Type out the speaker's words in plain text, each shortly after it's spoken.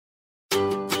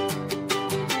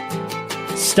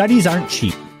Studies aren't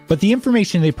cheap, but the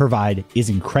information they provide is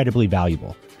incredibly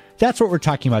valuable. That's what we're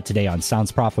talking about today on Sounds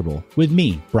Profitable with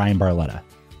me, Brian Barletta.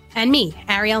 And me,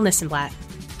 Ariel Nissenblatt.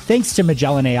 Thanks to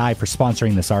Magellan AI for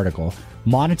sponsoring this article.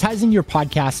 Monetizing your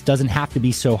podcast doesn't have to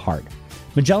be so hard.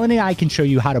 Magellan AI can show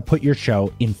you how to put your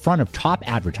show in front of top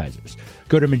advertisers.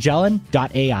 Go to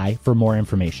magellan.ai for more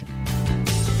information.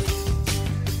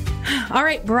 All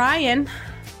right, Brian,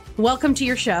 welcome to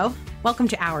your show. Welcome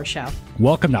to our show.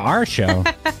 Welcome to our show.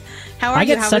 How are I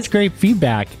you? get such great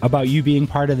feedback about you being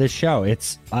part of this show.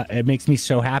 It makes me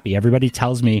so happy. Everybody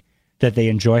tells me that they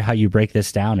enjoy how you break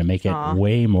this down and make it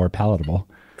way more palatable.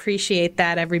 Appreciate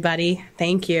that, everybody.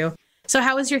 Thank you. So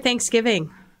how was your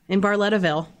Thanksgiving in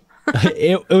Barlettaville?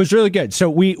 It was really good. So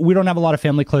we don't have a lot of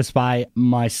family close by.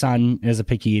 My son is a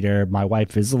picky eater. My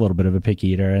wife is a little bit of a picky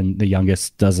eater, and the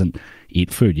youngest doesn't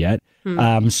eat food yet.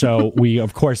 So we,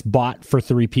 of course, bought for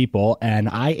 3 people, and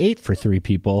I ate for 3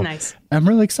 people. Nice. I'm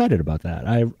really excited about that.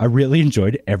 I really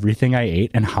enjoyed everything I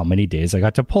ate and how many days I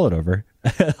got to pull it over.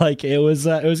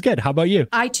 It was good. How about you?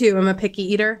 I, too, am a picky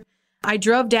eater. I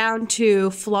drove down to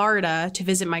Florida to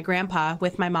visit my grandpa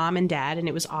with my mom and dad, and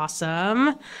it was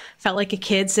awesome. Felt like a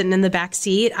kid sitting in the back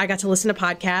seat. I got to listen to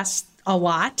podcasts a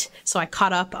lot, so I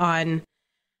caught up on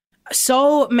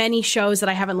so many shows that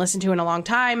I haven't listened to in a long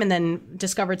time, and then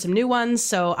discovered some new ones,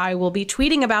 so I will be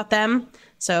tweeting about them.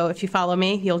 So if you follow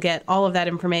me, you'll get all of that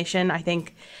information. I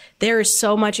think there is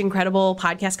so much incredible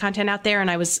podcast content out there,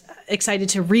 and I was excited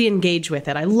to re-engage with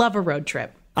it. I love a road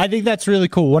trip. I think that's really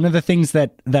cool. One of the things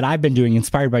that I've been doing,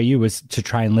 inspired by you, was to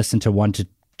try and listen to 1 to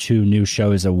 2 new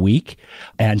shows a week.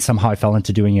 And somehow I fell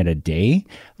into doing it a day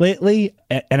lately.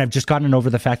 And I've just gotten over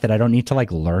the fact that I don't need to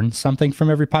learn something from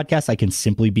every podcast. I can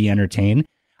simply be entertained.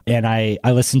 And I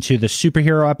listened to the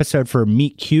superhero episode for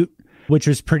Meet Cute, which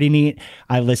was pretty neat.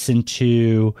 I listened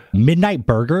to Midnight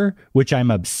Burger, which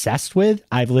I'm obsessed with.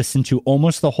 I've listened to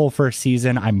almost the whole first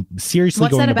season. I'm seriously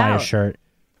going to buy a shirt.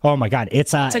 Oh my God.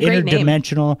 It's a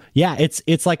interdimensional. Yeah.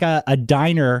 It's like a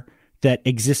diner that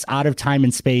exists out of time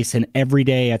and space. And every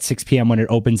day at 6 p.m. when it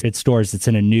opens its doors, it's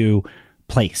in a new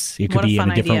place. It could be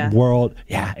in a different world.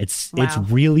 Yeah. It's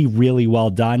really, really well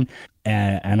done.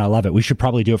 And I love it. We should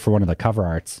probably do it for one of the cover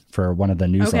arts for one of the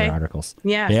newsletter articles.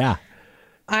 Yeah. Yeah.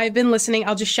 I've been listening.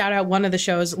 I'll just shout out one of the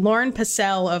shows. Lauren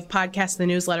Passell of Podcast The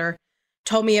Newsletter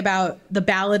told me about The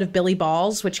Ballad of Billy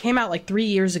Balls, which came out 3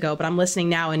 years ago, but I'm listening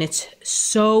now, and it's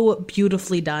so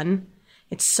beautifully done.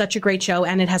 It's such a great show,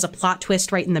 and it has a plot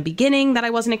twist right in the beginning that I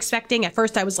wasn't expecting. At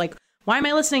first, I was like, why am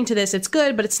I listening to this? It's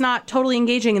good, but it's not totally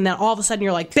engaging. And then all of a sudden,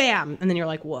 you're like, bam! And then you're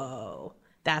like, whoa,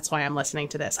 that's why I'm listening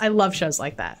to this. I love shows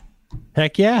like that.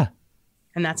 Heck yeah.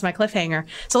 And that's my cliffhanger.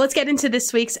 So let's get into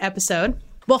this week's episode.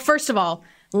 Well, first of all,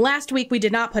 last week, we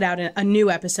did not put out a new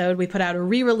episode. We put out a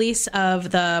re-release of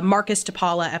the Marcus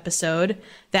DePaula episode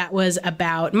that was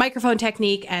about microphone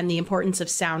technique and the importance of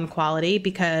sound quality,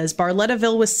 because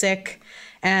Barlettaville was sick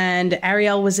and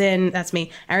Ariel was in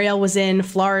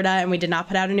Florida, and we did not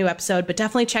put out a new episode, but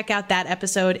definitely check out that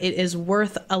episode. It is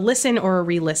worth a listen or a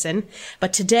re-listen.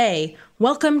 But today,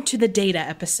 welcome to the data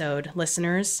episode,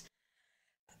 listeners.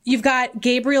 You've got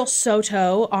Gabriel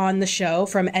Soto on the show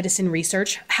from Edison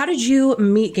Research. How did you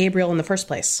meet Gabriel in the first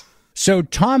place? So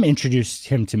Tom introduced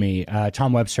him to me,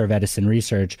 Tom Webster of Edison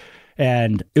Research.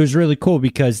 And it was really cool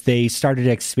because they started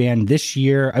to expand this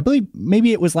year. I believe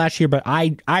maybe it was last year, but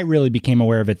I really became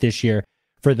aware of it this year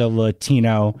for the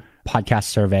Latino podcast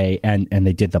survey. And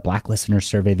they did the Black listener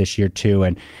survey this year too.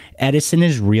 And Edison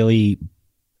is really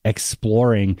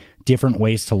exploring different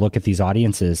ways to look at these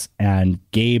audiences. And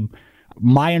Gabe,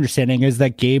 my understanding is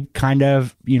that Gabe kind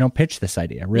of, pitched this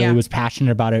idea, really was passionate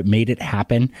about it, made it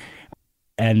happen.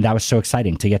 And that was so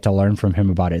exciting to get to learn from him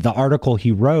about it. The article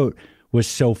he wrote was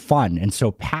so fun and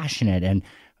so passionate. And,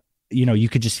 you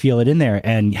could just feel it in there.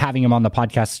 And having him on the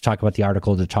podcast to talk about the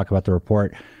article, to talk about the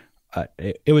report,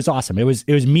 it was awesome. It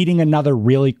was meeting another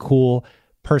really cool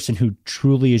person who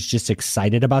truly is just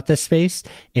excited about this space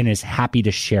and is happy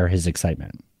to share his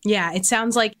excitement. Yeah, it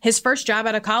sounds like his first job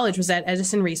out of college was at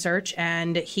Edison Research,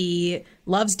 and he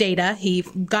loves data. He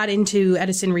got into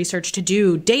Edison Research to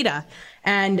do data.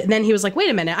 And then he was like, wait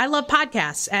a minute, I love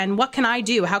podcasts. And what can I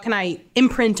do? How can I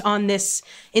imprint on this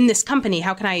in this company?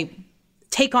 How can I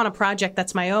take on a project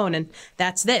that's my own? And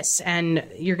that's this. And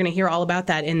you're going to hear all about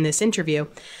that in this interview.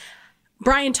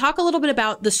 Brian, talk a little bit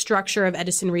about the structure of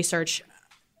Edison Research.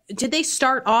 Did they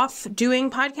start off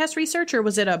doing podcast research, or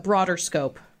was it a broader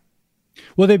scope?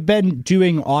 Well, they've been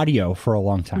doing audio for a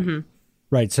long time. Mm-hmm.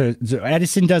 Right. So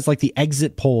Edison does the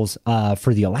exit polls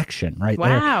for the election, right?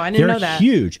 Wow. I didn't know that. They're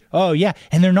huge. Oh, yeah.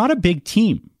 And they're not a big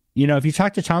team. if you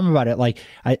talk to Tom about it, like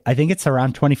I think it's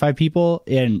around 25 people,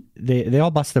 and they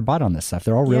all bust their butt on this stuff.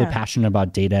 They're all really passionate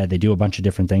about data. They do a bunch of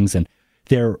different things, and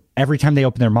every time they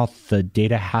open their mouth, the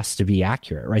data has to be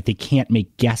accurate, right? They can't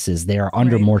make guesses. They are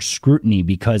under more scrutiny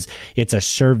because it's a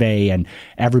survey and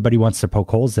everybody wants to poke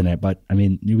holes in it. But I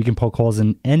mean, we can poke holes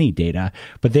in any data,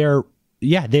 but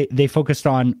they focused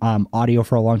on audio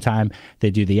for a long time.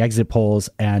 They do the exit polls,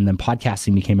 and then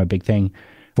podcasting became a big thing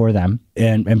for them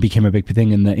and became a big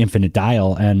thing in the infinite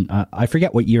dial. And I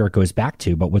forget what year it goes back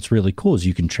to, but what's really cool is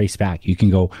you can trace back. You can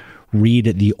go read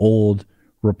the old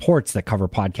reports that cover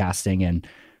podcasting and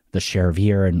the share of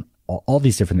ear and all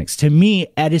these different things. To me,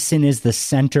 Edison is the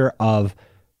center of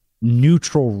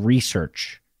neutral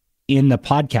research in the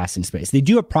podcasting space. They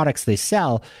do have products they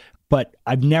sell, but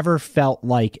I've never felt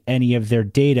like any of their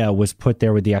data was put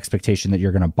there with the expectation that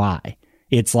you're going to buy.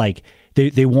 It's like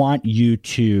they want you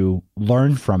to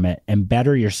learn from it and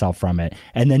better yourself from it.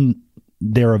 And then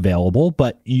they're available,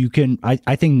 but you can,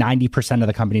 I think 90% of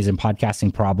the companies in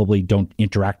podcasting probably don't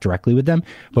interact directly with them,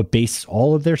 but base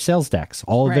all of their sales decks,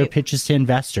 all of their pitches to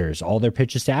investors, all their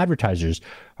pitches to advertisers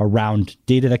around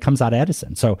data that comes out of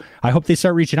Edison. So I hope they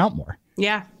start reaching out more.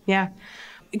 Yeah.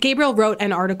 Gabriel wrote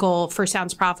an article for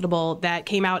Sounds Profitable that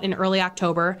came out in early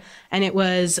October, and it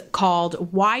was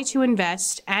called Why to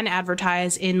Invest and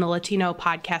Advertise in the Latino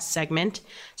Podcast Segment.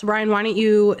 So, Brian, why don't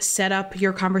you set up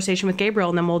your conversation with Gabriel,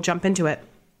 and then we'll jump into it.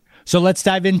 So let's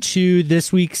dive into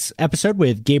this week's episode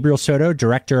with Gabriel Soto,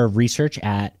 Director of Research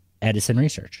at Edison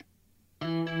Research.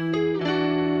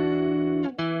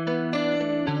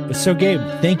 So, Gabe,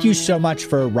 thank you so much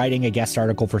for writing a guest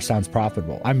article for Sounds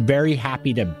Profitable. I'm very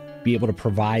happy to be able to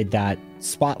provide that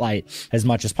spotlight as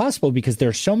much as possible because there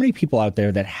are so many people out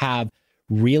there that have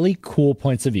really cool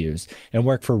points of views and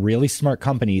work for really smart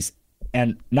companies.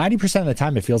 And 90% of the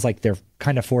time, it feels like they're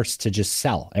kind of forced to just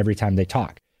sell every time they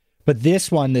talk. But this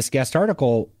guest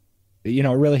article, it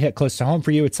really hit close to home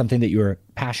for you. It's something that you were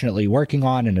passionately working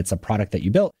on, and it's a product that you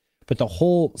built. But the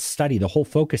whole study, the whole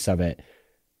focus of it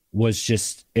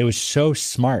was it was so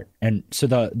smart. And so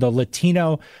the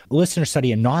Latino listener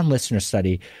study and non-listener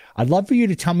study, I'd love for you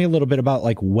to tell me a little bit about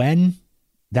like when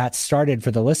that started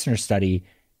for the listener study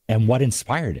and what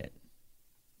inspired it.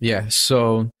 Yeah,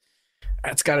 so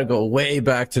that's got to go way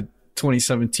back to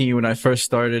 2017 when I first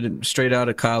started straight out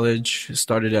of college,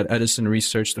 started at Edison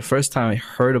Research. The first time I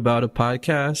heard about a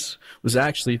podcast was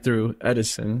actually through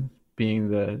Edison, being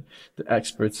the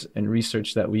experts and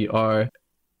research that we are.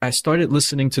 I started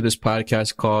listening to this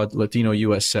podcast called Latino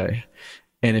USA.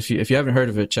 And if you haven't heard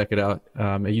of it, check it out.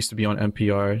 It used to be on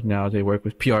NPR. Now they work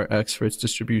with PR Experts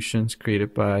Distributions,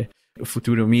 created by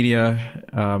Futuro Media,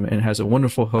 and has a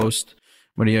wonderful host,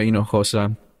 Maria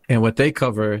Hinojosa. And what they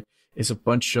cover is a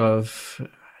bunch of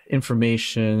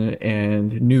information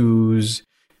and news,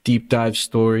 deep dive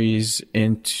stories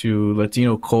into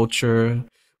Latino culture,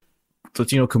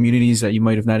 Latino communities that you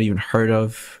might have not even heard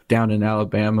of down in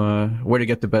Alabama, where to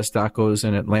get the best tacos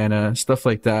in Atlanta, stuff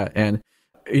like that. And,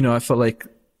 I felt like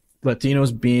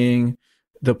Latinos being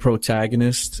the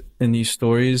protagonist in these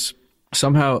stories,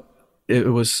 somehow it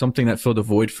was something that filled a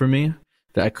void for me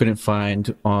that I couldn't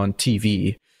find on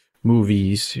TV,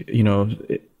 movies.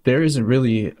 There isn't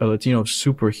really a Latino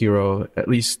superhero, at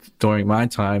least during my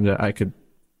time, that I could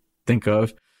think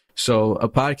of. So a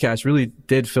podcast really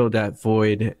did fill that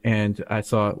void. And I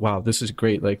thought, wow, this is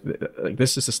great. Like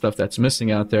this is the stuff that's missing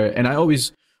out there. And I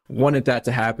always wanted that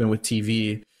to happen with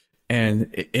TV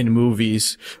and in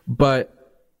movies. But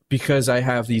because I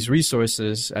have these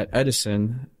resources at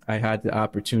Edison, I had the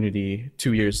opportunity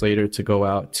 2 years later to go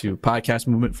out to Podcast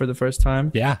Movement for the first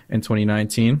time. Yeah. In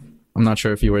 2019. I'm not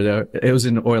sure if you were there. It was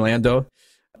in Orlando.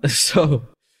 So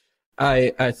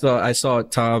I thought I saw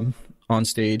Tom on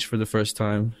stage for the first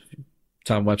time.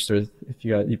 Tom Webster,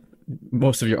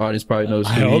 most of your audience probably knows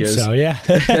who he is. I hope so,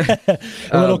 yeah.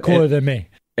 A little cooler than me.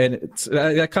 And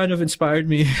that kind of inspired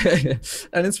me.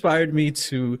 That inspired me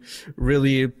to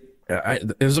really,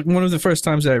 it was one of the first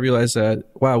times that I realized that,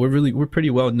 wow, we're pretty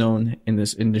well known in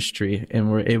this industry,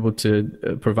 and we're able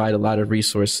to provide a lot of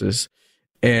resources.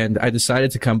 And I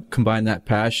decided to combine that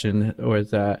passion, or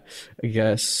that, I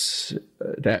guess,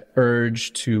 that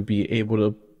urge to be able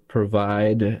to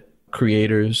provide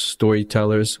creators,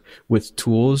 storytellers with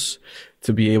tools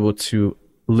to be able to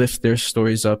lift their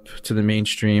stories up to the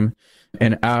mainstream,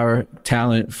 and our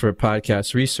talent for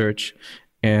podcast research.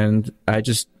 And I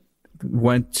just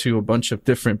went to a bunch of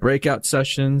different breakout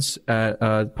sessions at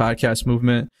Podcast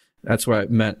Movement. That's where I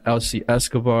met Elsie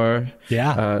Escobar,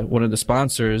 one of the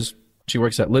sponsors. She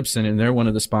works at Libsyn, and they're one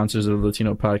of the sponsors of the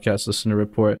Latino Podcast Listener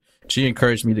Report. She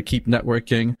encouraged me to keep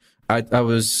networking. I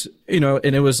was, and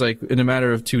it was like in a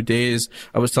matter of 2 days,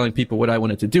 I was telling people what I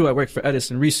wanted to do. I work for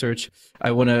Edison Research.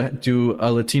 I want to do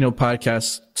a Latino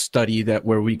podcast study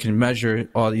where we can measure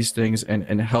all these things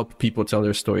and help people tell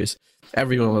their stories.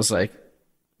 Everyone was like,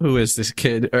 who is this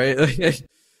kid? Right?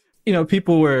 Like,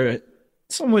 people were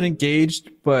somewhat engaged,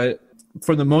 but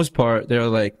for the most part, they're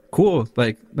like, cool,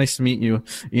 like, nice to meet you,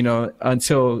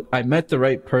 until I met the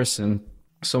right person.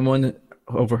 Someone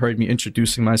overheard me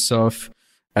introducing myself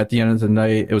at the end of the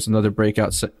night. It was another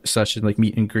breakout session, like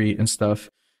meet and greet and stuff,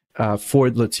 for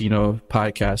Latino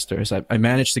podcasters. I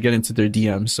managed to get into their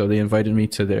DMs, so they invited me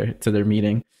to their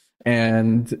meeting.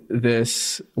 And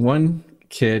this one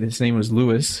kid, his name was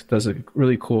Lewis, does a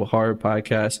really cool horror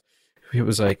podcast. He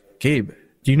was like, Gabe,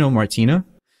 do you know Martina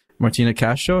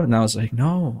Castro? And I was like,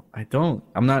 no, I don't.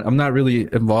 I'm not really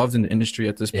involved in the industry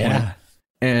at this point. Yeah.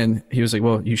 And he was like,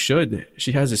 well, you should.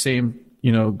 She has the same,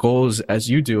 goals as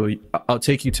you do. I'll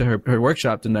take you to her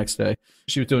workshop the next day.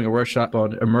 She was doing a workshop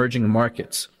on emerging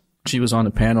markets. She was on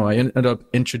the panel. I ended up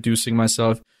introducing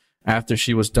myself after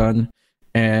she was done.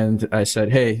 And I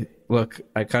said, hey, look,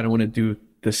 I kind of want to do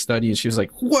this study. And she was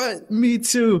like, what? Me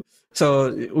too.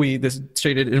 So we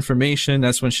traded information.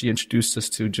 That's when she introduced us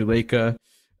to Juleka.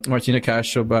 Martina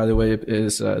Castro, by the way,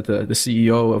 is the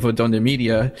CEO of Adonde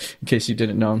Media, in case you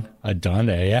didn't know. Adonde,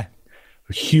 yeah.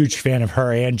 A huge fan of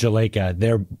her and Juleka.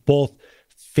 They're both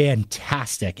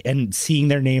fantastic. And seeing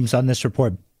their names on this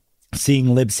report, seeing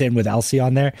Libsyn with Elsie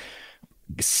on there,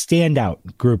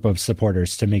 standout group of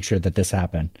supporters to make sure that this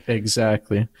happened.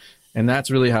 Exactly. And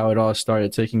that's really how it all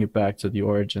started, taking it back to the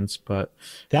origins. But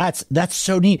that's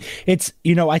so neat. It's,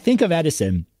 I think of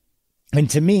Edison. And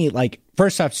to me, like,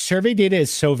 first off, survey data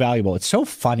is so valuable. It's so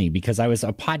funny because I was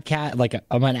a podcast, like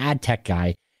I'm an ad tech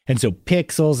guy. And so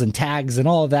pixels and tags and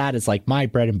all of that is like my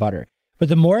bread and butter. But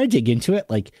the more I dig into it,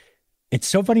 like, it's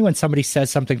so funny when somebody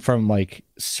says something from like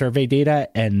survey data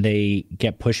and they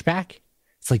get pushback.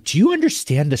 It's like, do you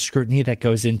understand the scrutiny that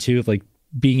goes into like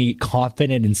being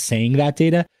confident in saying that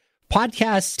data?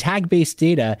 Podcast tag-based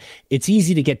data, it's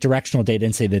easy to get directional data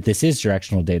and say that this is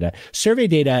directional data. Survey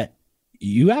data,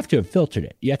 you have to have filtered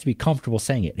it. You have to be comfortable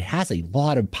saying it. It has a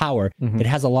lot of power. Mm-hmm. It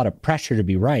has a lot of pressure to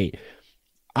be right.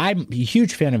 I'm a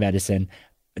huge fan of Edison.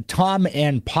 Tom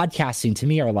and podcasting to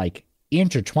me are like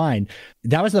intertwined.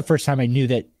 That was the first time I knew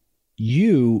that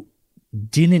you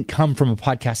didn't come from a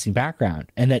podcasting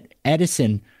background and that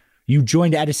you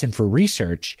joined Edison for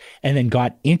research and then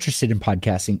got interested in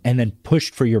podcasting and then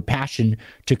pushed for your passion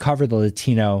to cover the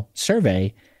Latino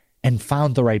survey and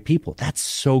found the right people. That's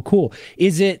so cool.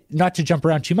 Is it, not to jump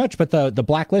around too much, but the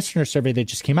Black Listener survey that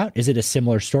just came out, is it a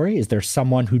similar story? Is there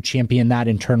someone who championed that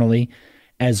internally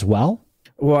as well?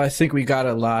 Well, I think we got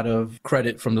a lot of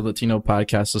credit from the Latino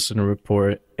Podcast Listener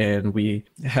Report, and we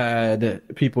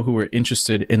had people who were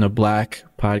interested in a Black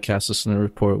Podcast Listener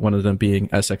Report, one of them being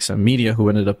SXM Media, who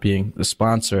ended up being the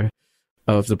sponsor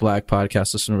of the Black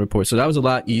Podcast Listener Report. So that was a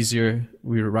lot easier.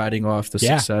 We were riding off the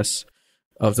success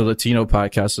of the Latino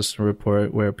Podcast Listener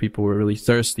Report, where people were really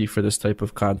thirsty for this type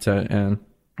of content. And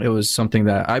it was something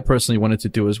that I personally wanted to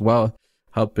do as well,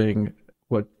 helping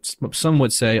what some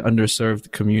would say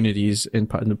underserved communities in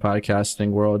the podcasting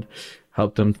world,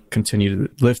 help them continue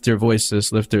to lift their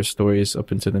voices, lift their stories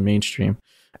up into the mainstream.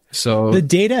 So the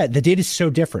data is so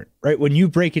different, right? When you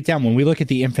break it down, when we look at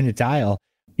the infinite dial,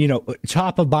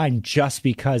 top of mind just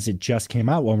because it just came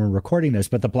out when we're recording this,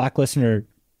 but the Black Listener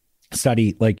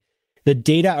study, like the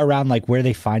data around like where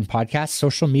they find podcasts,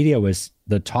 social media was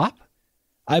the top,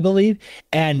 I believe.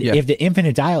 And if the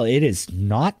infinite dial, it is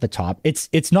not the top.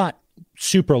 It's not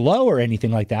super low or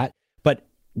anything like that, but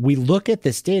we look at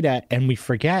this data and we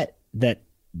forget that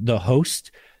the host,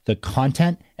 the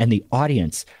content, and the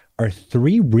audience are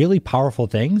three really powerful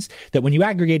things that when you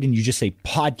aggregate and you just say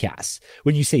podcasts,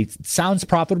 when you say sounds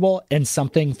profitable and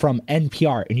something from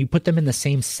NPR and you put them in the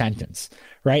same sentence,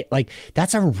 right? Like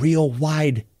that's a real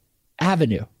wide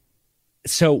avenue.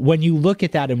 So when you look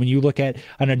at that and when you look at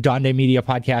an Adonde Media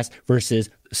podcast versus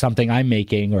something I'm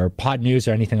making or Pod News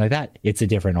or anything like that, it's a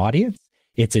different audience.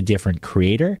 It's a different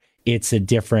creator. It's a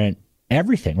different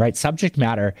everything, right? Subject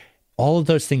matter, all of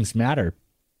those things matter.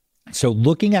 So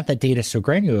looking at that data so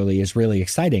granularly is really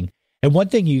exciting. And one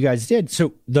thing you guys did,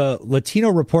 so the Latino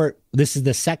report, this is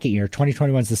the second year,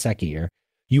 2021 is the second year.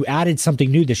 You added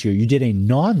something new this year. You did a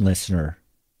non-listener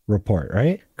report,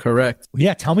 right? Correct.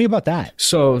 Yeah, tell me about that.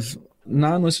 So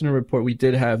non-listener report, we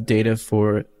did have data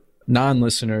for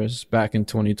non-listeners back in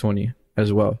 2020.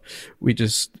 as well. We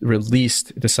just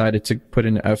decided to put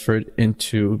an effort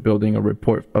into building a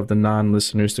report of the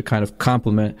non-listeners to kind of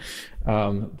complement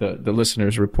the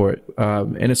listeners report.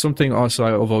 And it's something also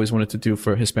I've always wanted to do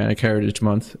for Hispanic Heritage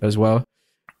Month as well.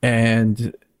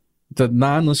 And the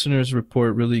non-listeners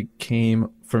report really came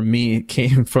from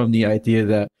the idea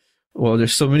that, well,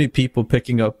 there's so many people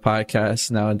picking up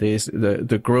podcasts nowadays.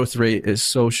 The growth rate is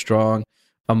so strong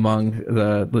among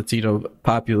the Latino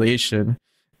population,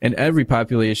 and every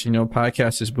population,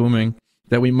 podcast is booming,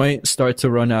 that we might start to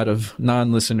run out of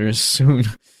non-listeners soon.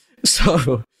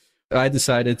 So I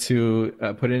decided to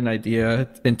put in an idea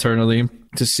internally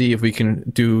to see if we can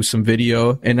do some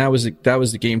video. And that was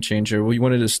the game changer. We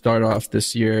wanted to start off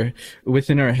this year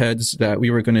within our heads that we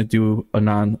were going to do a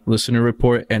non-listener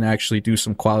report and actually do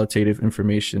some qualitative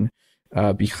information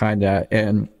behind that.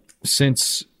 And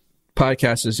since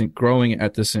podcast isn't growing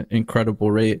at this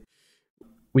incredible rate,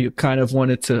 we kind of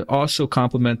wanted to also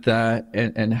complement that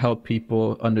and help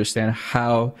people understand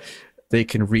how they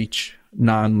can reach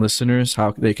non-listeners,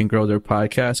 how they can grow their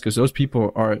podcast, because those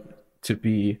people are to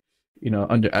be,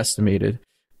 underestimated.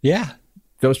 Yeah.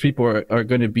 Those people are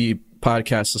going to be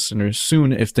podcast listeners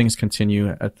soon if things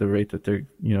continue at the rate that they're,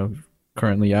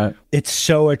 currently at. It's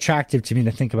so attractive to me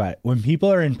to think about it. When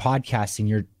people are in podcasting,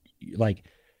 you're like,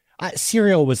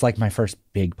 Serial was like my first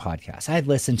big podcast. I had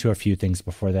listened to a few things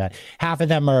before that. Half of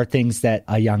them are things that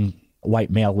a young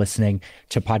white male listening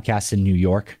to podcasts in New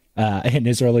York in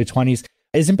his early 20s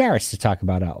is embarrassed to talk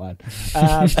about out loud.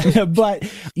 But,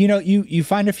 you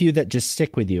find a few that just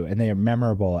stick with you and they are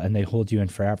memorable and they hold you in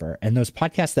forever. And those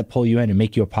podcasts that pull you in and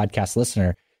make you a podcast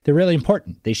listener, they're really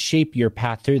important. They shape your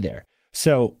path through there.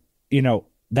 So,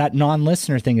 that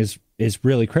non-listener thing is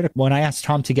really critical. When I asked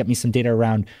Tom to get me some data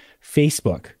around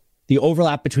Facebook, the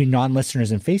overlap between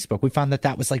non-listeners and Facebook, we found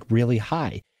that was like really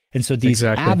high. And so these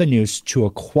avenues to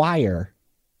acquire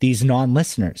these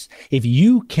non-listeners, if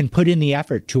you can put in the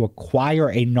effort to acquire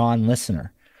a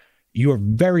non-listener, you are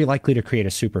very likely to create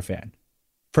a super fan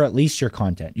for at least your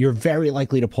content. You're very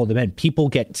likely to pull them in. People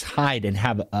get tied and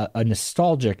have a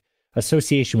nostalgic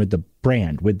association with the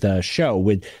brand, with the show,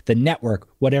 with the network,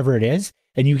 whatever it is,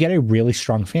 and you get a really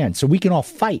strong fan. So we can all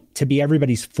fight to be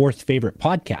everybody's fourth favorite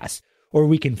podcast, or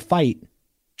we can fight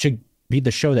to be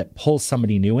the show that pulls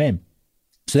somebody new in.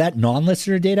 So that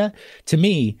non-listener data, to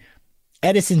me,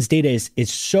 Edison's data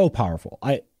is so powerful.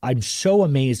 I'm so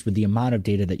amazed with the amount of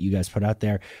data that you guys put out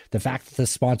there. The fact that the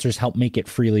sponsors help make it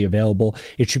freely available.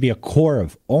 It should be a core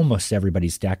of almost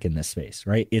everybody's deck in this space,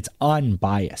 right? It's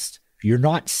unbiased. You're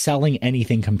not selling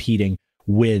anything competing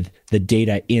with the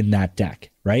data in that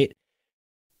deck, right?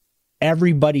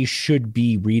 Everybody should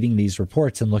be reading these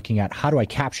reports and looking at, how do I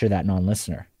capture that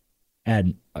non-listener?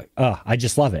 And I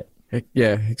just love it.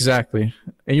 Yeah, exactly.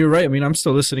 And you're right. I mean, I'm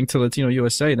still listening to Latino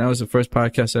USA, and that was the first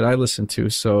podcast that I listened to.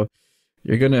 So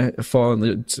you're going to fall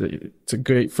in it's a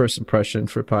great first impression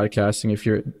for podcasting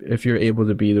if you're able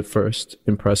to be the first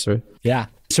impressor. Yeah.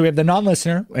 So we have the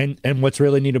non-listener, and what's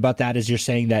really neat about that is you're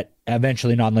saying that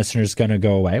eventually non-listener is going to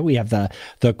go away. We have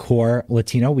the core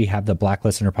Latino, we have the Black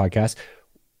listener podcast.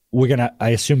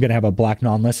 I assume, going to have a Black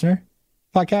non-listener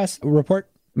podcast report.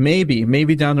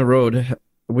 Maybe down the road.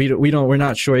 We're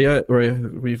not sure yet.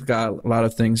 We've got a lot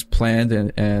of things planned,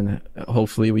 and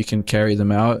hopefully we can carry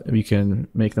them out. We can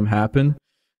make them happen,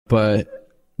 but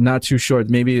not too sure.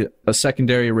 Maybe a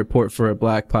secondary report for a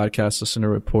Black podcast listener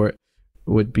report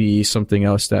would be something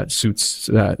else that suits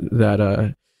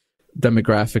that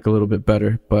demographic a little bit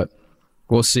better, but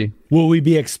we'll see. Will we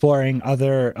be exploring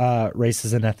other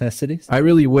races and ethnicities? I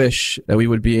really wish that we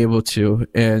would be able to,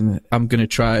 and I'm going to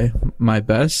try my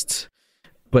best.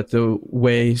 But the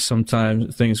way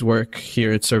sometimes things work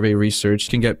here at Survey Research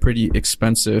can get pretty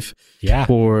expensive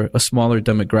for a smaller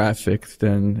demographic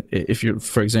than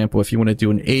for example, if you want to do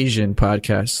an Asian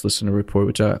podcast listener report,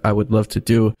 which I would love to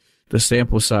do, the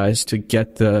sample size to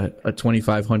get a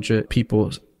 2,500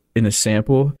 people in a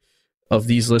sample of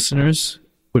these listeners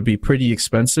would be pretty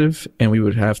expensive, and we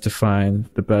would have to find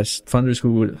the best funders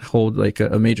who would hold like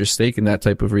a major stake in that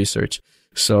type of research.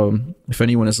 So if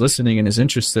anyone is listening and is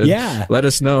interested, let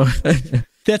us know.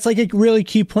 That's like a really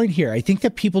key point here. I think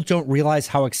that people don't realize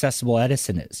how accessible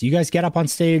Edison is. You guys get up on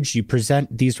stage, you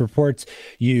present these reports,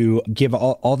 you give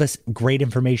all this great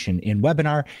information in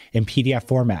webinar and PDF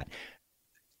format.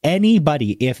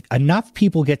 Anybody, if enough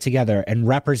people get together and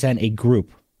represent a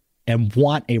group and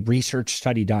want a research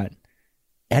study done,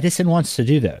 Edison wants to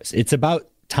do those. It's about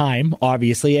time,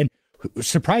 obviously, and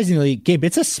surprisingly, Gabe,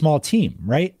 it's a small team,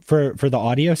 right? For the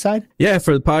audio side? Yeah,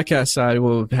 for the podcast side,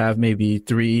 we'll have maybe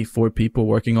 3-4 people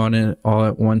working on it all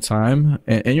at one time.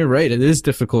 And you're right, it is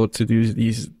difficult to do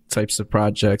these types of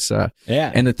projects.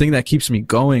 And the thing that keeps me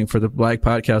going for the Black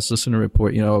Podcast Listener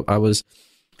Report, I was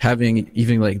having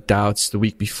even like doubts the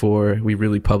week before we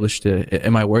really published it.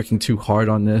 Am I working too hard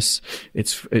on this?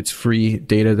 It's free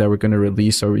data that we're going to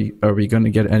release. Are we going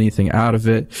to get anything out of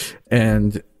it?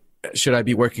 And should I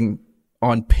be working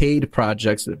on paid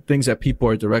projects, things that people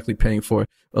are directly paying for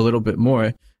a little bit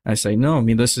more? I say, no, I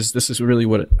mean, this is really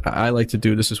what I like to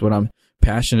do. This is what I'm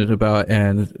passionate about.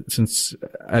 And since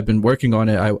I've been working on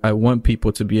it, I want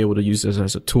people to be able to use this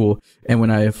as a tool. And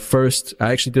when I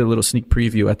actually did a little sneak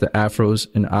preview at the Afros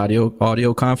and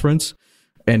audio conference.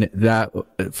 And that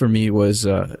for me was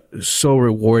so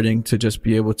rewarding to just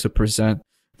be able to present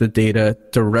the data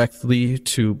directly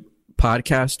to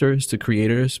podcasters, to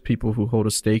creators, people who hold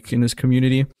a stake in this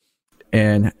community,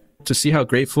 and to see how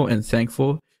grateful and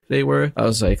thankful they were. I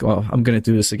was like, well, I'm going to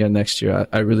do this again next year.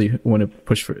 I really want to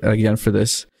push for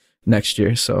this next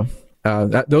year. So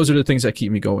those are the things that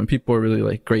keep me going. People are really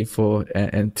like grateful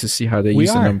and to see how they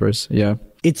use the numbers. Yeah.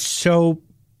 It's so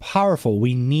powerful.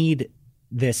 We need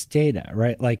this data,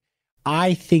 right? Like,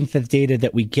 I think the data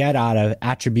that we get out of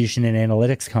attribution and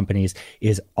analytics companies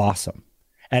is awesome.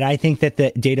 And I think that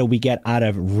the data we get out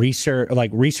of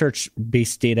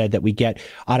research-based data that we get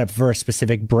out of for a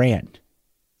specific brand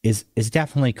is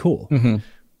definitely cool. Mm-hmm.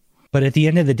 But at the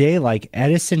end of the day, like,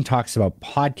 Edison talks about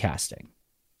podcasting.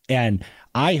 And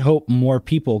I hope more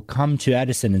people come to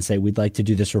Edison and say, we'd like to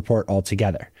do this report all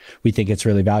together. We think it's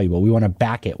really valuable. We want to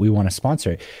back it. We want to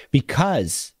sponsor it.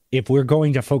 Because if we're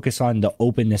going to focus on the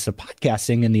openness of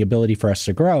podcasting and the ability for us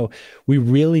to grow, we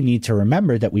really need to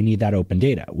remember that we need that open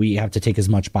data. We have to take as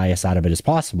much bias out of it as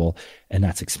possible, and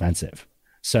that's expensive.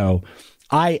 So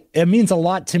it means a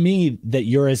lot to me that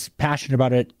you're as passionate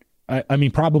about it. I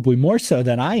mean, probably more so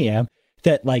than I am,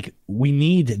 that like, we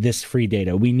need this free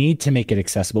data. We need to make it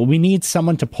accessible. We need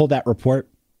someone to pull that report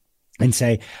and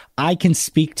say, I can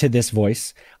speak to this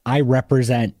voice. I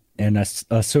represent and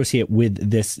associate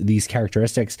with these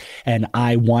characteristics, and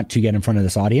I want to get in front of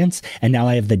this audience. And now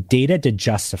I have the data to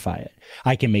justify it.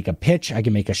 I can make a pitch, I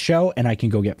can make a show, and I can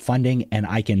go get funding, and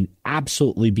I can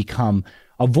absolutely become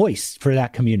a voice for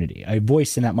that community, a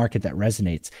voice in that market that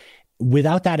resonates.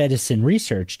 Without that Edison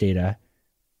research data,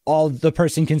 all the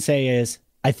person can say is,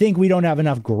 I think we don't have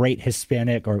enough great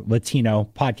Hispanic or Latino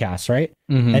podcasts, right?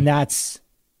 Mm-hmm. And that's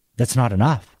not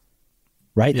enough.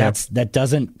 Right? Yep. That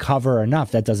doesn't cover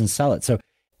enough. That doesn't sell it. So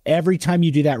every time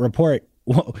you do that report,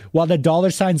 while the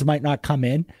dollar signs might not come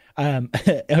in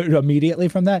immediately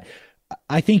from that,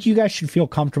 I think you guys should feel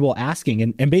comfortable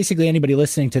asking. And basically anybody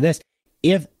listening to this,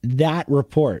 if that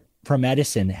report from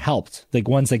Edison helped, like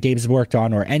ones that Gabe's worked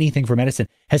on or anything from Edison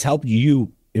has helped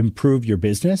you improve your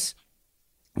business,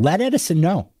 let Edison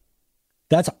know.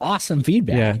 That's awesome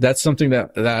feedback. Yeah, that's something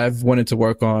that I've wanted to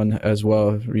work on as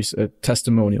well.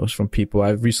 Testimonials from people.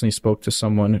 I've recently spoke to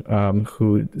someone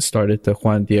who started the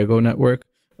Juan Diego Network,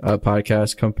 a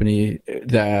podcast company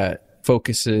that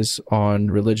focuses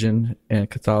on religion and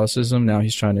Catholicism. Now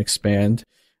he's trying to expand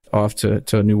off to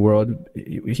a new world.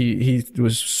 He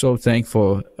was so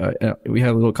thankful. We had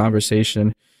a little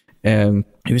conversation, and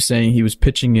he was saying he was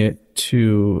pitching it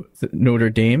to Notre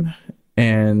Dame.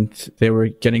 And they were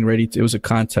getting ready it was a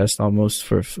contest almost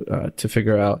to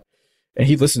figure out. And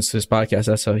he listens to this podcast.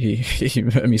 That's how he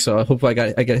met me. So I hope I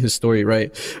get his story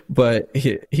right. But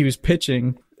he was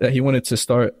pitching that he wanted to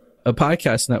start a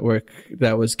podcast network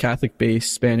that was Catholic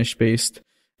based, Spanish based,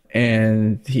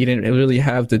 and he didn't really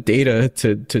have the data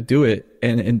to do it.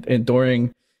 And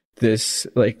during this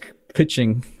like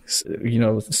pitching,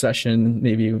 session,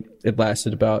 maybe it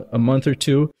lasted about a month or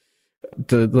two.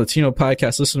 The Latino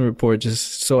Podcast Listener Report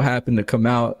just so happened to come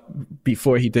out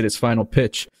before he did his final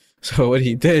pitch. So what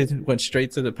he did, went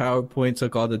straight to the PowerPoint,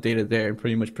 took all the data there and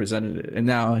pretty much presented it. And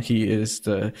now he is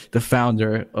the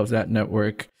founder of that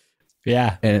network.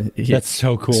 Yeah. And that's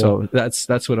so cool. So that's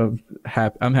what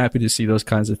I'm happy to see those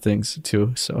kinds of things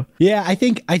too. So yeah, I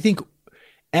think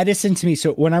Edison to me,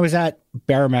 so when I was at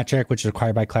Barometric, which is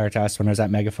acquired by Claritas, when I was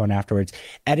at Megaphone afterwards,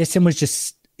 Edison was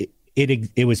just,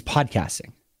 it was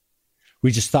podcasting.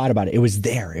 We just thought about it. It was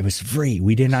there. It was free.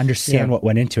 We didn't understand what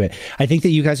went into it. I think that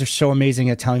you guys are so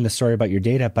amazing at telling the story about your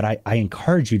data, but I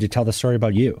encourage you to tell the story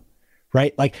about you,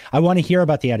 right? Like, I want to hear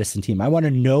about the Edison team. I want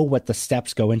to know what the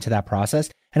steps go into that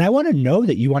process. And I want to know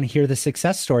that you want to hear the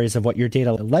success stories of what your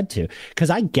data led to.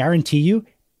 Because I guarantee you,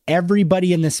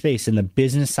 everybody in this space, in the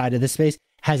business side of this space,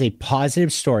 has a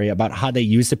positive story about how they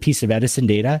used a piece of Edison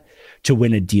data to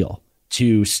win a deal,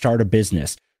 to start a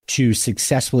business, to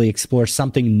successfully explore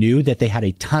something new that they had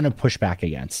a ton of pushback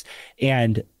against.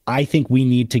 And I think we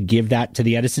need to give that to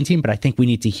the Edison team, but I think we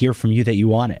need to hear from you that you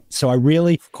want it. So I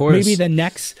really, maybe the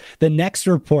next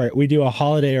report, we do a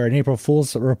holiday or an April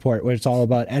Fool's report where it's all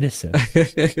about Edison.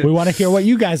 We want to hear what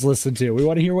you guys listen to. We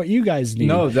want to hear what you guys need.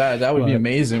 No, that would be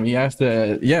amazing. You have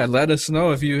to, let us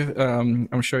know if you,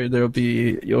 I'm sure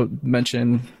you'll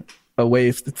mention a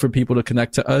way for people to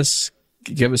connect to us.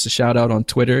 Give us a shout out on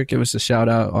Twitter, give us a shout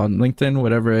out on LinkedIn,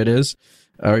 whatever it is.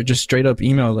 Or just straight up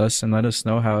email us and let us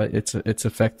know how it's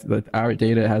affected, our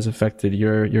data has affected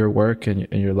your work and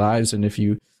your lives. And if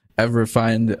you ever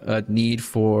find a need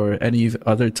for any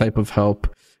other type of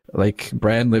help, like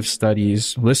brand lift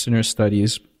studies, listener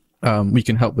studies, we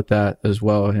can help with that as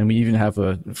well. And we even have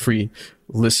a free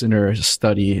listener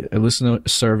survey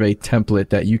template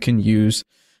that you can use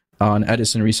on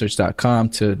edisonresearch.com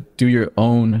to do your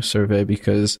own survey,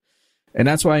 and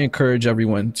that's why I encourage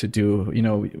everyone to do,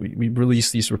 we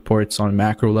release these reports on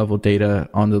macro level data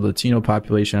on the Latino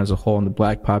population as a whole and the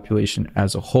Black population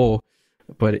as a whole.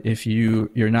 But if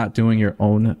you're not doing your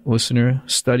own listener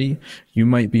study, you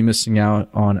might be missing out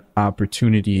on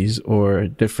opportunities or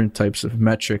different types of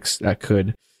metrics that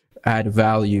could add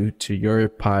value to your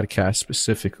podcast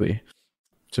specifically.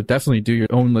 So definitely do your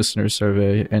own listener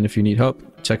survey. And if you need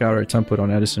help, check out our template on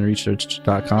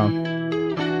edisonresearch.com.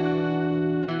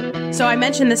 So I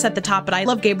mentioned this at the top, but I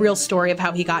love Gabriel's story of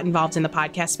how he got involved in the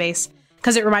podcast space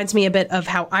because it reminds me a bit of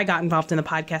how I got involved in the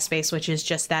podcast space, which is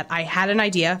just that I had an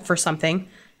idea for something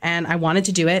and I wanted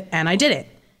to do it and I did it.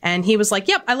 And he was like,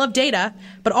 yep, I love data,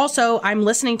 but also I'm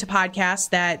listening to podcasts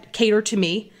that cater to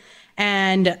me.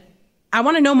 And I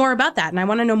want to know more about that. And I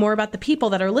want to know more about the people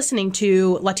that are listening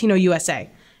to Latino USA.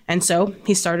 And so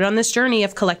he started on this journey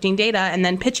of collecting data and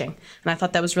then pitching. And I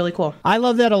thought that was really cool. I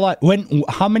love that a lot.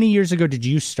 How many years ago did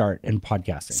you start in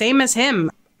podcasting? Same as him.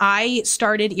 I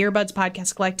started Earbuds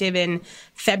Podcast Collective in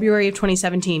February of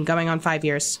 2017, going on 5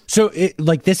 years. So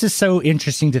this is so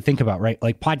interesting to think about, right?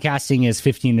 Like podcasting is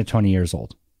 15 to 20 years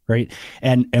old, right?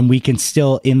 And we can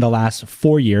still, in the last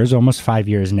 4 years, almost 5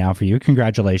 years now for you.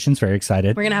 Congratulations. Very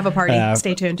excited. We're going to have a party.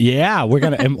 Stay tuned. Yeah, we're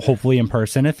going to, hopefully in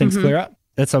person if things clear up.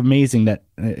 That's amazing that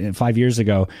 5 years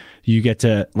ago you get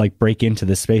to break into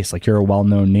this space. You're a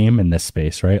well-known name in this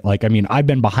space, right? I've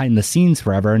been behind the scenes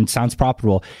forever, and Sounds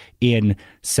Profitable in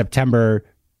September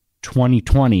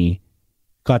 2020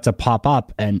 got to pop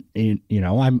up, and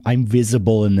I'm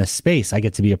visible in this space. I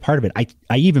get to be a part of it.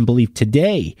 I even believe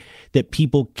today that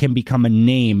people can become a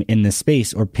name in this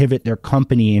space or pivot their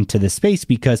company into this space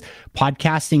because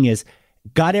podcasting has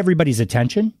got everybody's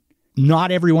attention.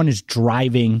 Not everyone is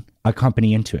driving a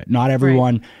company into it. Not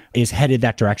everyone is headed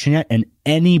that direction yet. And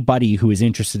anybody who is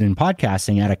interested in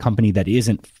podcasting at a company that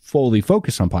isn't fully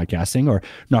focused on podcasting or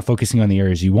not focusing on the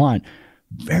areas you want,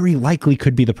 very likely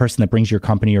could be the person that brings your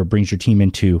company or brings your team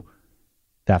into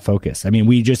that focus. I mean,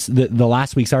 the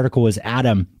last week's article was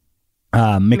Adam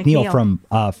McNeil from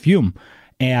Fume.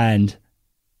 And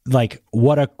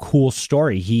what a cool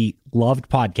story. He loved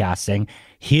podcasting.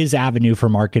 His avenue for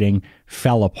marketing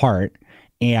fell apart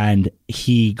and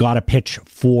he got a pitch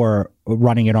for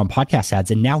running it on podcast ads.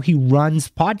 And now he runs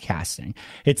podcasting.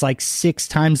 It's 6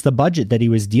 times the budget that he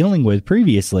was dealing with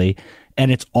previously.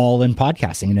 And it's all in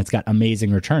podcasting and it's got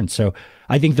amazing returns. So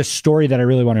I think the story that I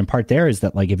really want to impart there is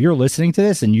that if you're listening to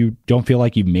this and you don't feel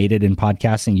like you've made it in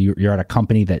podcasting, you're at a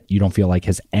company that you don't feel like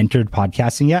has entered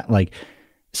podcasting yet,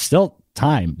 still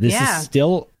time. This is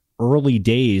still early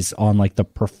days on the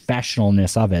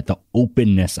professionalness of it, the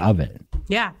openness of it.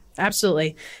 Yeah,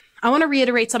 absolutely. I want to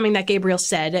reiterate something that Gabriel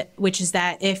said, which is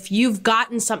that if you've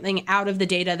gotten something out of the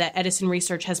data that Edison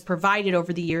Research has provided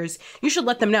over the years, you should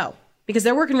let them know because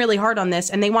they're working really hard on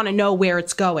this and they want to know where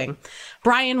it's going.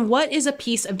 Brian, what is a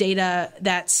piece of data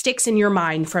that sticks in your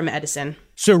mind from Edison?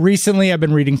 So recently I've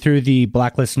been reading through the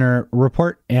Black Listener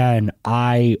report and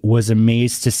I was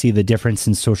amazed to see the difference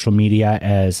in social media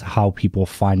as how people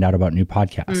find out about new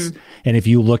podcasts. And if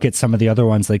you look at some of the other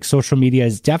ones, social media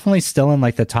is definitely still in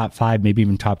the top 5, maybe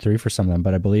even top 3 for some of them.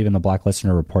 But I believe in the Black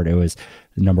Listener report, it was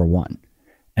number 1.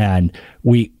 And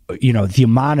the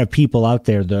amount of people out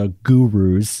there, the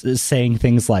gurus saying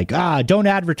things like, don't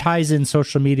advertise in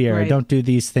social media or don't do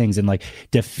these things and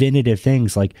definitive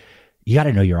things you got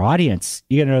to know your audience.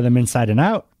 You got to know them inside and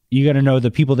out. You got to know the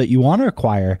people that you want to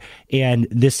acquire. And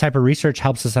this type of research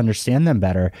helps us understand them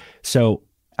better. So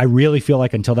I really feel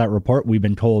like until that report, we've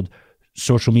been told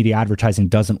social media advertising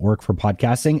doesn't work for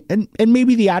podcasting. And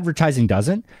maybe the advertising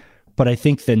doesn't. But I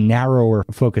think the narrower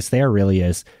focus there really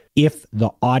is if the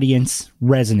audience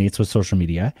resonates with social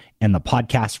media and the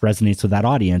podcast resonates with that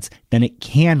audience, then it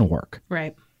can work.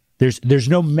 Right. There's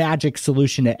no magic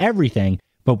solution to everything,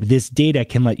 but this data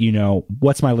can let you know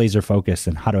what's my laser focus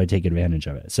and how do I take advantage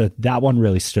of it. So that one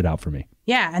really stood out for me.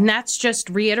 Yeah, and that's just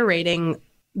reiterating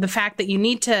the fact that you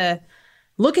need to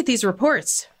look at these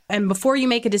reports. And before you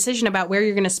make a decision about where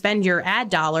you're going to spend your ad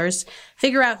dollars,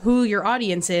 figure out who your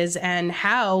audience is and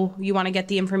how you want to get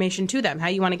the information to them, how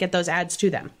you want to get those ads to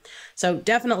them. So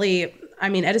definitely, I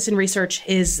mean, Edison Research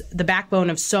is the backbone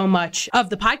of so much of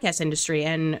the podcast industry.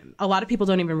 And a lot of people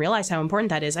don't even realize how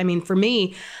important that is. I mean, for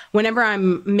me, whenever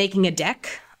I'm making a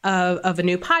deck of a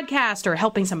new podcast or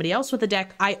helping somebody else with a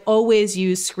deck, I always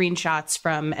use screenshots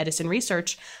from Edison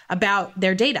Research about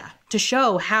their data to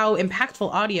show how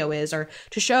impactful audio is, or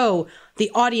to show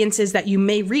the audiences that you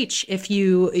may reach if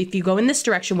you go in this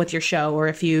direction with your show, or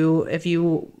if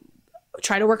you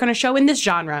try to work on a show in this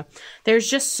genre. There's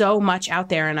just so much out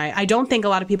there, and I don't think a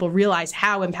lot of people realize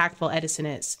how impactful Edison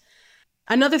is.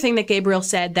 Another thing that Gabriel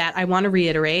said that I want to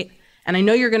reiterate, and I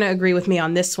know you're going to agree with me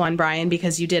on this one, Brian,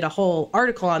 because you did a whole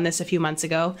article on this a few months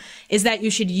ago, is that you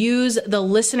should use the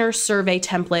listener survey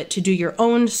template to do your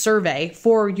own survey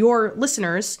for your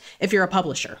listeners if you're a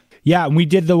publisher. Yeah, and we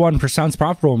did the one for Sounds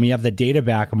Profitable, and we have the data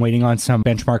back. I'm waiting on some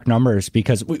benchmark numbers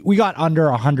because we got under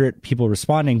 100 people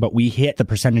responding, but we hit the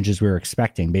percentages we were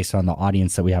expecting based on the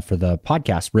audience that we have for the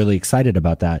podcast. Really excited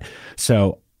about that.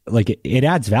 So like it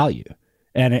adds value.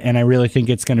 And I really think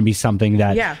it's going to be something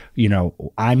that, you know,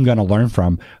 I'm going to learn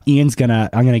from. I'm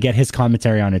going to get his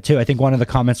commentary on it too. I think one of the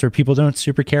comments where people don't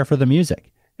super care for the music.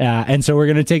 And so we're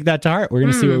going to take that to heart. We're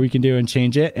going to see what we can do and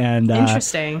change it. And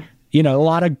interesting. You know, a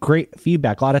lot of great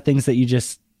feedback, a lot of things that you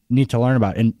just need to learn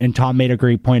about. And Tom made a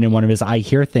great point in one of his I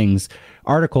Hear Things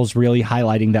articles, really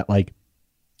highlighting that, like,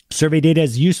 survey data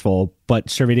is useful, but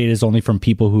survey data is only from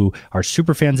people who are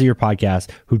super fans of your podcast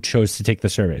who chose to take the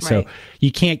survey. Right. So you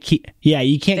can't keep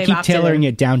tailoring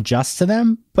it down just to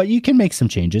them, but you can make some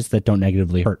changes that don't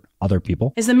negatively hurt other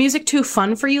people. Is the music too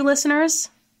fun for you, listeners?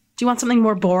 Do you want something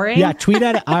more boring? Yeah, tweet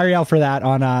at Ariel for that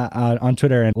on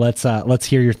Twitter, and let's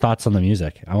hear your thoughts on the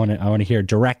music. I want to hear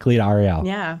directly to Ariel.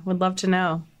 Yeah, would love to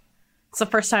know. It's the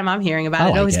first time I'm hearing about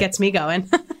it. It always gets me going.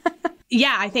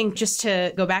 Yeah, I think just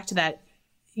to go back to that,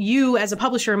 you as a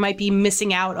publisher might be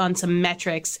missing out on some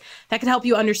metrics that could help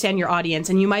you understand your audience,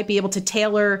 and you might be able to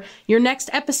tailor your next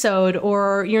episode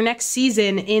or your next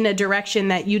season in a direction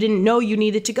that you didn't know you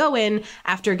needed to go in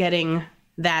after getting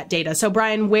that data. So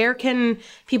Brian, where can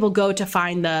people go to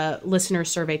find the listener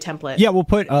survey template? Yeah, we'll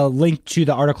put a link to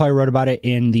the article I wrote about it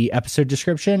in the episode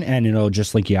description, and it'll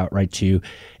just link you out right to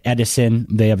Edison.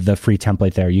 They have the free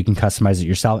template there. You can customize it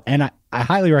yourself. And I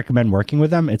highly recommend working with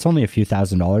them. It's only a few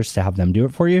 $1,000s to have them do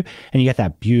it for you. And you get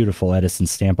that beautiful Edison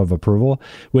stamp of approval,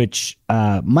 which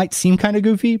might seem kind of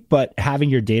goofy, but having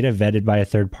your data vetted by a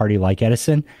third party like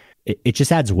Edison, it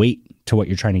just adds weight to what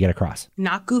you're trying to get across.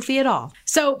 Not goofy at all.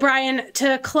 So, Brian,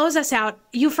 to close us out,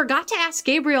 you forgot to ask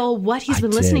Gabriel what he's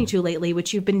been listening to lately,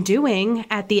 which you've been doing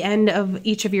at the end of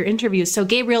each of your interviews. So,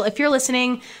 Gabriel, if you're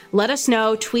listening, let us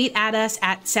know. Tweet at us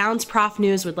at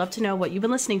SoundsProfNews. We'd love to know what you've been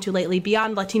listening to lately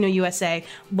beyond Latino USA.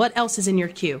 What else is in your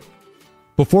queue?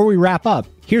 Before we wrap up,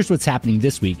 here's what's happening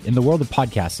this week in the world of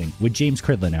podcasting with James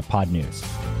Cridlin at Pod News.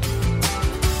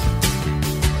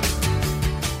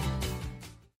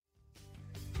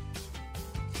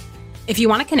 If you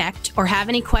want to connect or have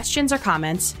any questions or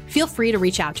comments, feel free to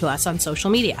reach out to us on social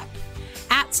media.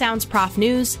 At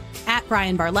SoundsProfNews, at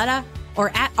Brian Barletta, or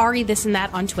at Ari This and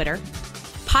That on Twitter.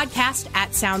 Podcast at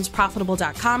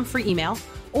soundsprofitable.com for email,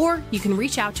 or you can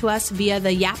reach out to us via the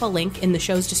Yappa link in the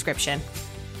show's description.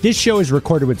 This show is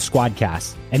recorded with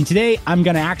Squadcast, and today I'm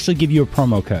going to actually give you a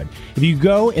promo code. If you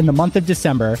go in the month of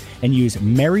December and use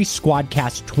Merry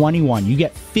Squadcast 21, you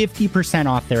get 50%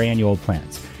 off their annual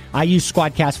plans. I use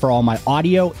Squadcast for all my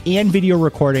audio and video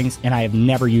recordings, and I have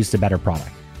never used a better product.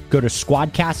 Go to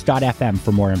squadcast.fm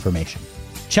for more information.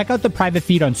 Check out the private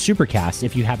feed on Supercast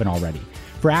if you haven't already,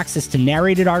 for access to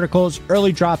narrated articles,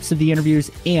 early drops of the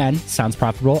interviews, and Sounds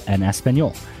Profitable en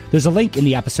Espanol. There's a link in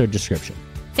the episode description.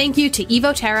 Thank you to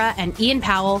Evo Terra and Ian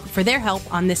Powell for their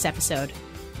help on this episode.